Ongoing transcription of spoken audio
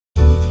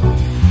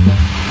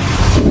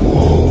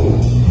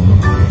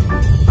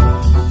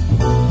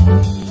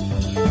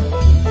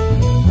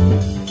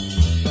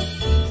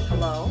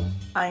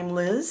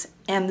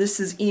and this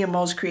is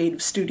EMO's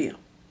Creative Studio.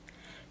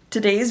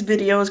 Today's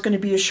video is going to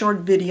be a short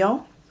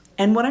video,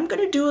 and what I'm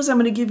going to do is I'm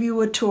going to give you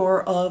a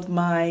tour of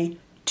my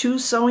two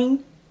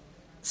sewing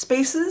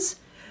spaces.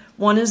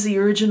 One is the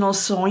original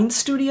sewing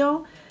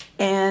studio,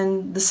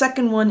 and the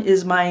second one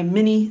is my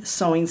mini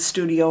sewing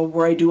studio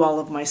where I do all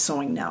of my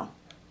sewing now.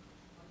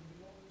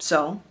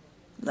 So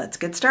let's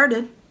get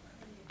started.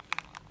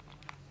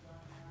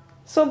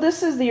 So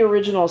this is the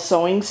original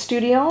sewing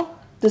studio.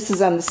 This is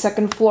on the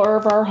second floor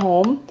of our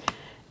home.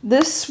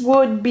 This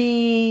would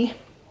be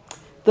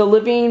the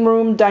living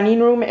room, dining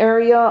room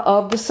area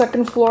of the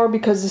second floor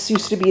because this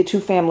used to be a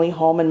two-family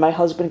home and my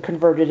husband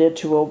converted it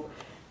to a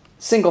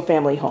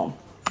single-family home.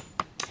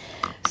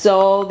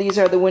 So these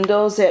are the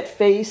windows that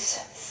face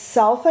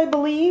south, I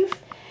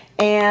believe,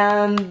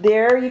 and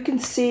there you can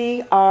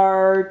see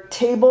our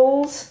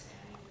tables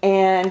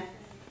and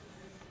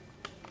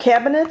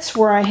cabinets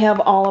where I have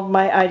all of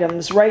my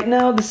items. Right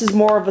now this is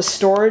more of a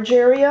storage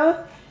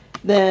area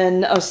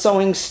than a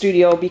sewing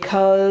studio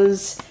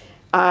because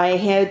I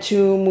had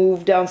to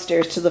move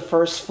downstairs to the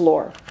first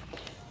floor.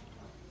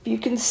 You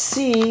can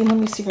see, let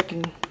me see if I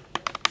can,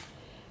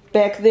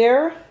 back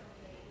there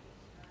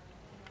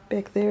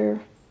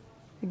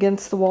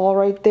against the wall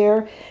right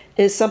there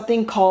is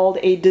something called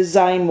a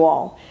design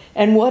wall.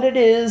 And what it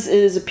is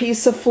a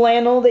piece of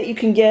flannel that you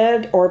can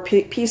get or a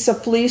piece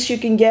of fleece you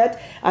can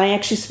get. I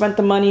actually spent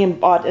the money and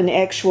bought an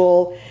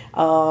actual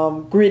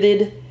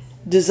gridded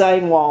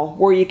design wall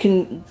where you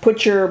can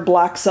put your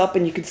blocks up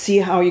and you can see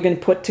how you're going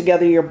to put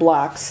together your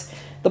blocks.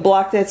 The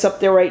block that's up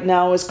there right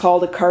now is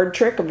called a card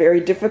trick, a very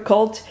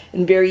difficult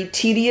and very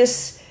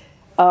tedious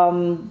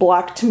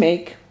block to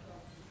make.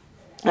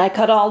 I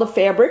cut all the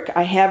fabric.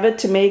 I have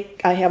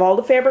all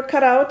the fabric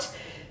cut out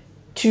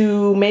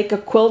to make a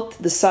quilt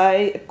the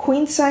size,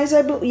 queen size,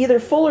 I believe, either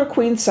full or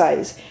queen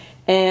size.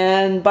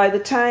 And by the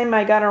time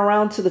I got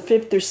around to the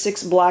 5th or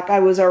 6th block, I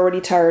was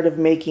already tired of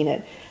making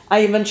it. I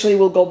eventually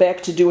will go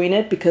back to doing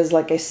it because,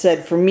 like I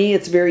said, for me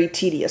it's very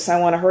tedious. I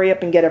want to hurry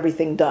up and get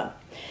everything done.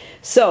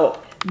 So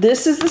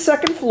this is the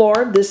second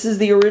floor. This is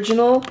the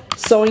original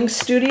sewing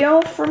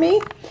studio for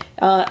me.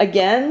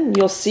 Again,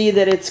 you'll see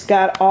that it's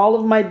got all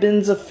of my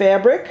bins of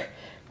fabric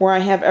where I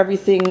have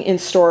everything in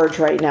storage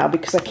right now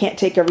because I can't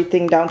take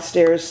everything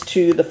downstairs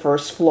to the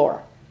first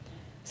floor.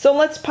 So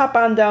let's pop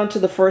on down to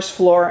the first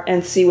floor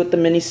and see what the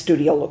mini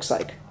studio looks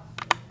like.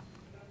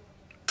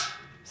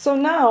 So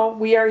now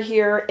we are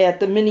here at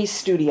the mini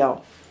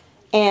studio,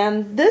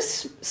 and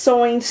this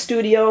sewing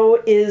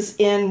studio is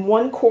in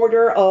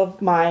 1/4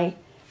 of my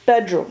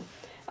bedroom.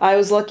 I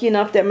was lucky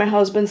enough that my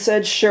husband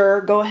said, sure,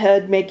 go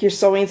ahead, make your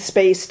sewing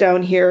space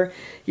down here.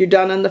 You're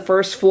done on the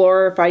first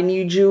floor. If I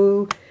need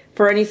you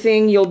for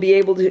anything, you'll be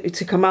able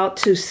to come out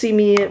to see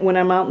me when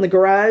I'm out in the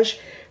garage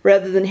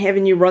rather than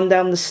having you run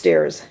down the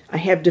stairs. I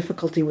have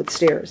difficulty with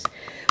stairs.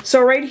 So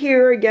right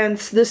here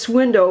against this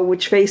window,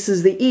 which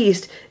faces the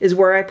east, is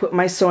where I put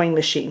my sewing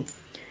machine.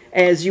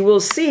 As you will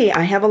see,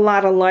 I have a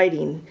lot of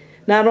lighting.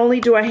 Not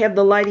only do I have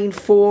the lighting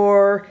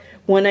for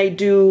when I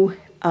do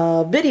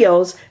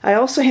videos, I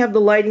also have the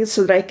lighting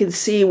so that I can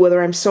see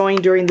whether I'm sewing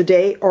during the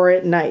day or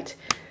at night.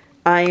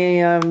 I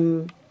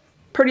am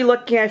pretty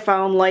lucky I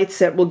found lights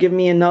that will give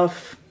me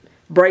enough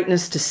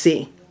brightness to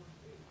see.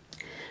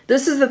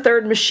 This is the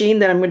third machine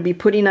that I'm going to be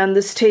putting on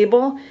this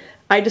table.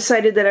 I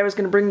decided that I was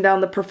going to bring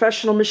down the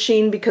professional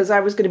machine because I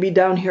was going to be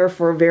down here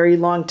for a very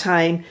long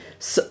time,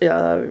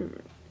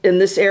 in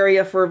this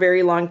area for a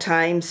very long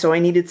time, so I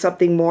needed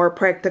something more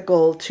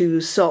practical to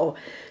sew.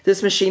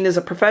 This machine is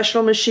a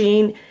professional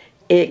machine.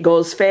 It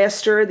goes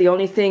faster. The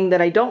only thing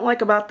that I don't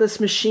like about this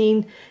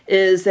machine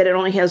is that it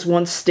only has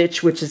one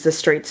stitch, which is a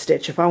straight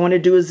stitch. If I want to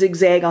do a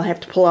zigzag, I'll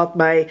have to pull out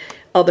my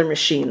other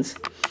machines.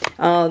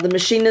 The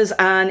machine is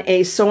on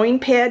a sewing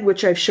pad,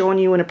 which I've shown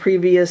you in a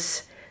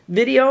previous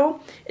video.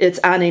 It's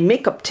on a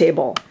makeup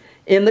table.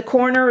 In the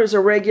corner is a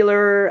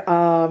regular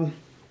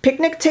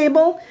picnic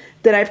table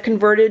that I've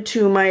converted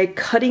to my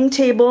cutting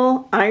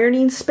table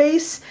ironing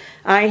space.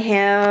 I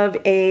have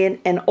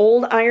an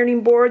old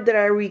ironing board that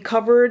I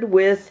recovered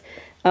with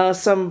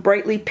some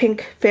brightly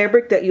pink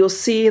fabric that you'll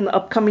see in the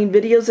upcoming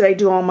videos that I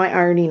do all my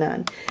ironing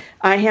on.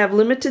 I have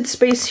limited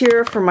space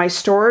here for my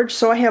storage,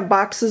 so I have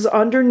boxes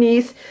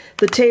underneath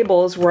the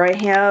tables where I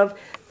have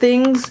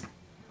things,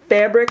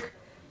 fabric,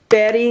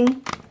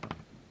 batting,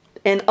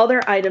 and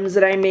other items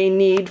that I may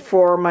need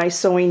for my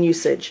sewing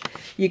usage.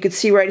 You can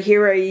see right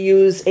here I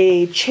use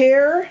a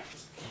chair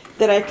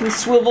that I can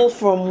swivel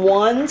from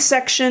one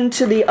section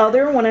to the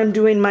other when I'm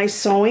doing my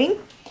sewing.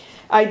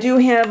 I do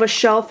have a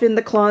shelf in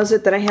the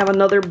closet that I have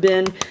another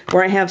bin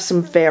where I have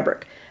some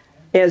fabric.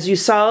 As you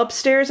saw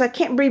upstairs, I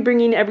can't be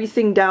bringing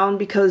everything down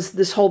because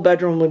this whole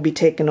bedroom would be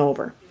taken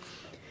over.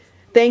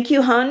 Thank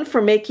you, hun,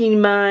 for making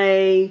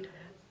my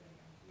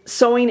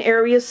sewing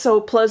area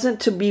so pleasant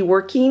to be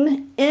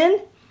working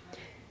in.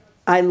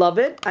 I love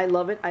it, I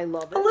love it, I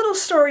love it. A little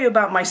story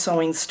about my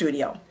sewing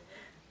studio.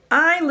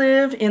 I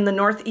live in the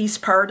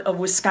northeast part of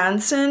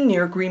Wisconsin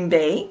near Green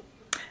Bay.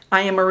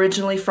 I am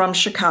originally from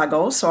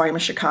Chicago, so I'm a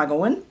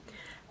Chicagoan.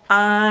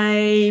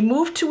 I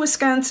moved to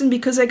Wisconsin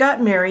because I got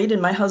married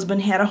and my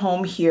husband had a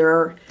home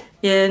here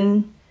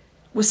in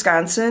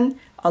Wisconsin,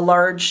 a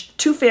large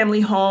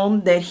two-family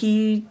home that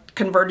he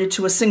converted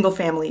to a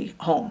single-family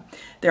home.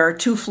 There are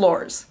 2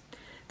 floors.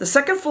 The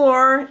second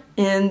floor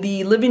in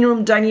the living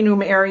room, dining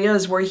room area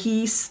is where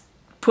he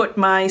put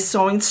my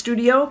sewing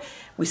studio.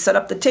 We set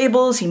up the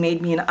tables, he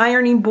made me an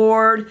ironing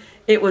board.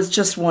 It was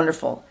just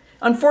wonderful.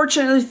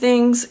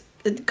 Unfortunately,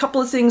 a couple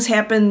of things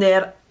happened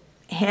that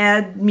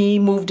had me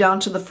move down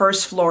to the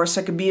first floor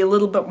so it could be a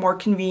little bit more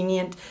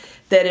convenient,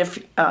 that if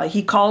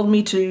he called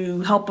me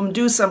to help him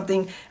do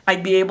something,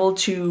 I'd be able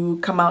to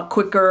come out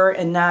quicker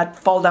and not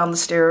fall down the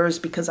stairs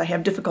because I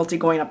have difficulty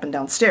going up and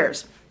down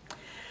stairs.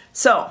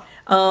 So,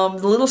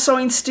 the little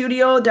sewing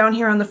studio down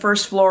here on the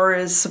first floor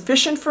is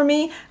sufficient for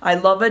me. I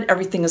love it.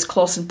 Everything is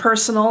close and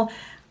personal.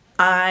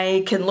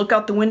 I can look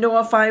out the window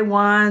if I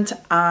want.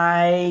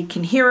 I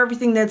can hear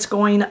everything that's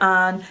going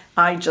on.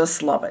 I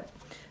just love it.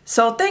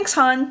 So thanks,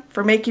 hon,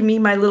 for making me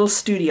my little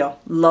studio.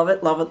 Love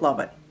it, love it, love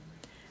it.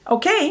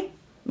 Okay,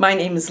 my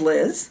name is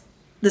Liz.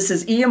 This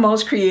is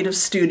EMO's Creative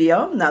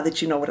Studio, now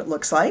that you know what it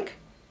looks like.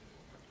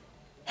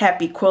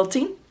 Happy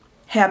quilting,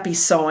 happy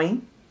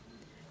sewing.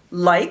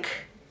 Like,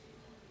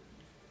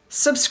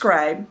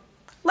 subscribe,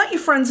 let your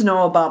friends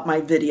know about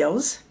my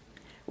videos.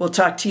 We'll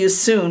talk to you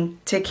soon.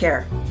 Take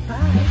care.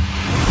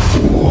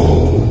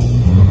 Bye.